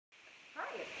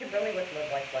Kimberly with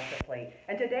Live Life Lusciously,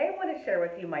 and today I want to share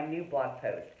with you my new blog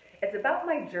post. It's about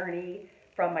my journey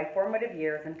from my formative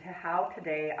years into how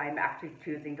today I'm actually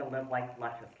choosing to live life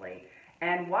lusciously.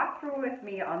 And walk through with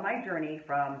me on my journey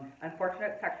from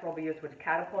unfortunate sexual abuse, which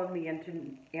catapulted me into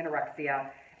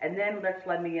anorexia, and then which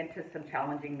led me into some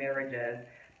challenging marriages.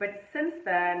 But since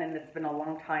then, and it's been a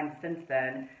long time since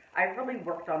then, I've really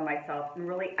worked on myself and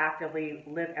really actively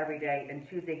live every day in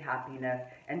choosing happiness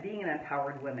and being an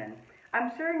empowered woman.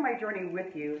 I'm sharing my journey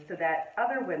with you so that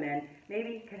other women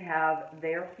maybe can have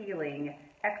their healing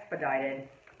expedited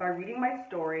by reading my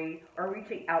story or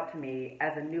reaching out to me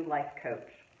as a new life coach.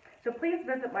 So please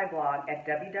visit my blog at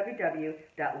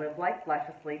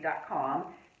www.livelifelusciously.com.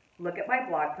 Look at my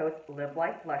blog post, Live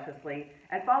Life Lusciously,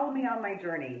 and follow me on my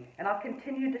journey. And I'll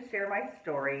continue to share my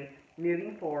story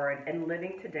moving forward and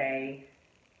living today,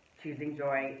 choosing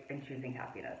joy and choosing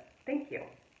happiness. Thank you.